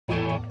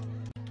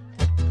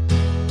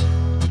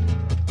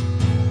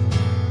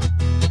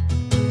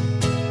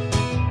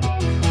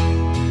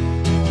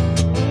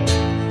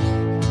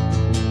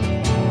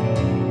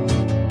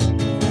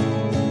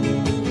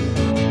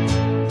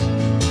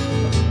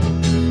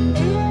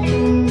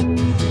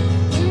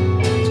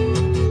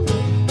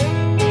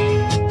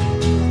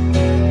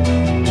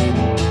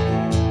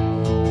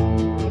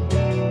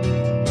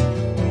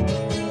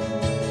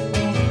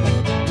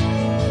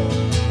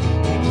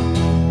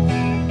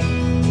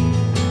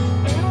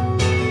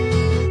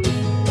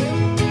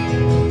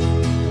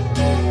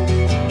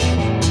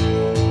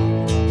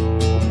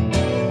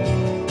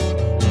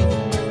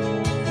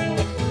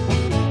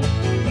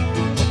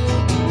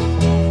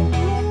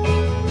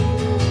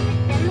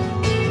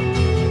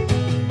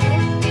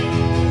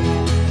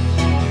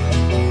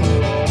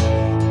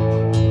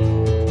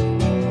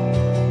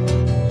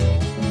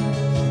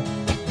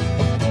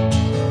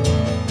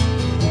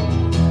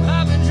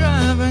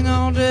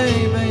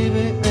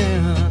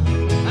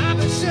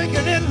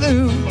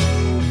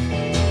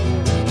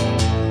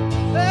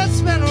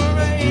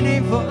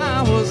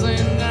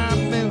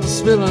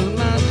spilling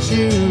my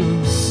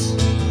juice,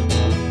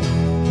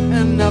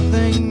 and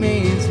nothing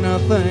means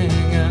nothing,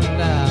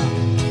 and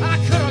I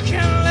could've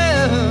cared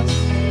less.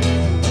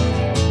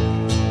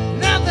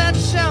 Now that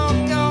you're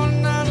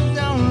gone, I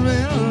don't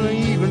really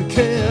even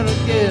care to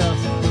guess.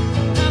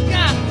 I've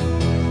got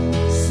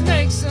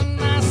snakes in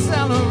my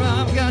cellar,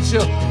 I've got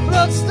your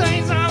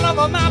bloodstains all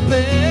over my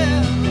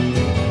bed,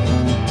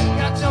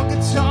 got your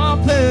guitar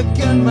pick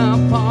in my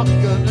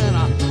pocket, and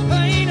I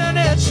painted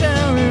it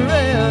cherry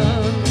red.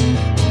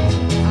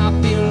 I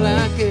feel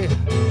like a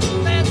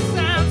bad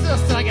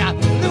scientist, I got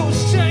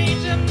loose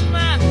change in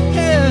my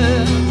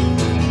head.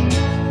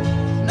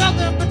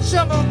 Nothing but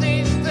trouble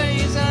these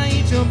days, I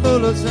eat your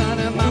bullets out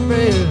of my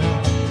bread.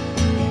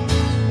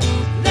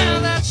 Now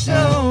that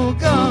you're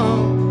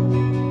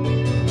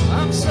gone,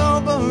 I'm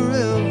sober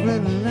every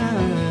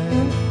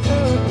night.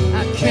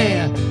 I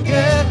can't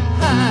get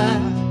high,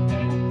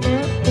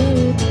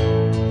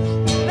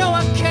 no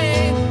I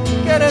can't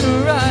get it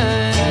right.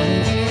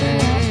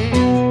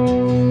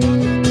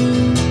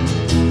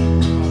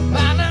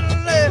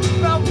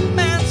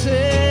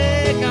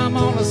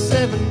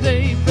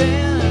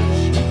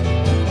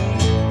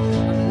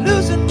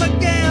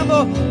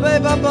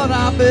 Baby, but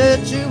I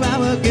bet you I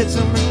will get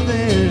some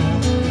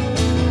revenge.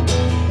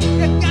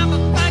 You got me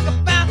think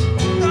about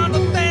gonna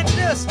think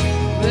just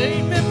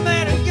made me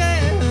mad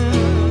again.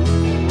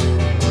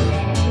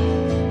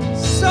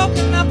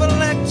 Soaking up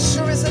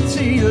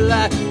electricity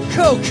like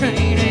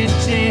cocaine and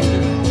gin.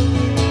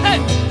 Hey,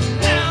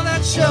 now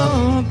that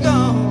you're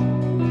gone,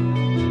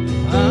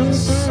 I'm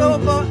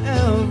sober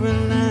every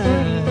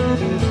night.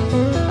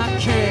 I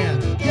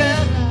can't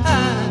get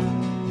high,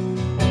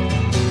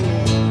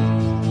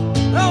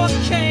 oh, I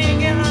can't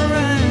get it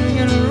right,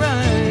 get it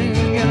right,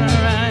 get it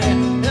right.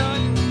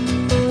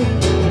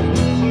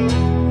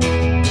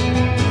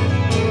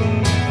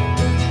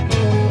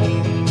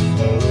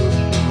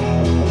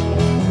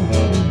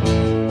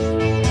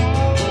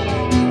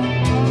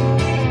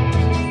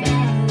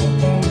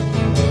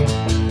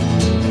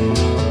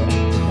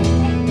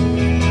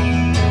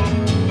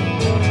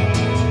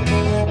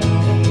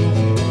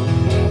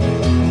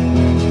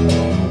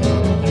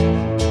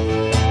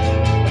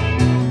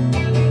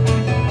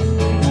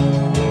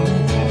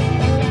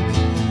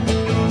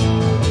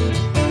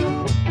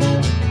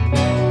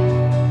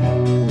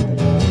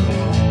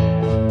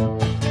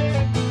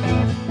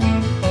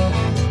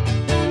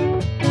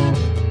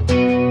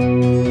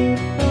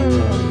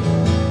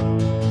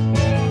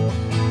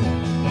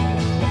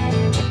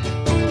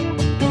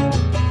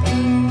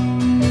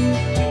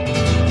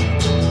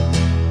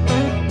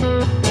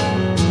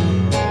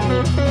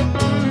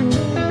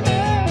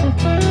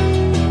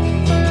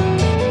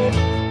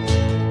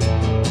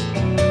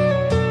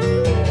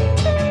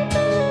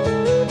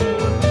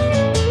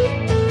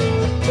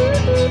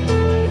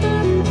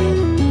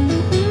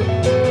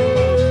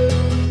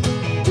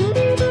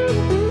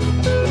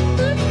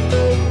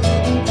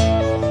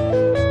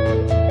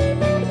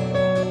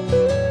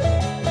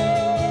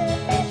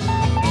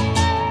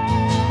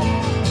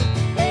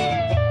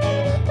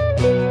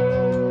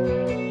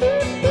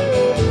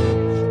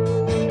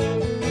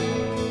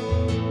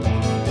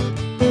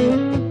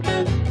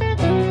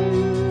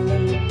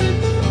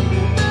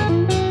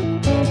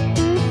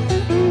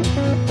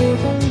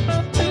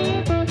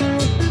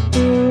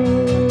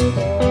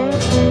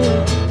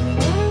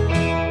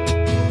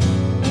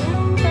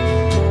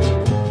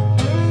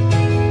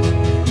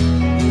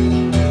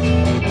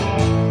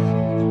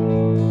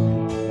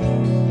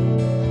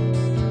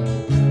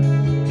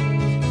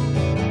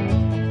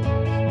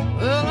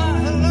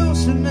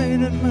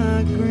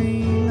 My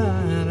green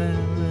light and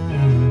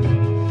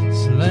I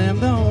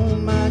slammed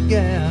on my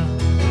gas.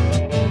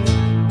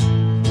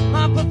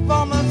 My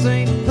performance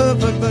ain't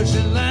perfect, but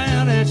she's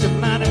loud and she's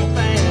mighty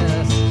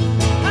fast.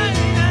 I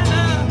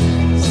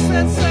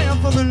set sail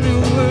for the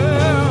new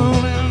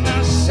world and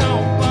I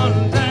shot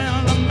one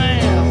down the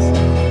mast.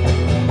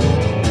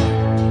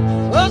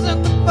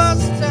 Wasn't the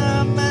first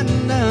time,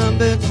 and I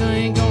bet you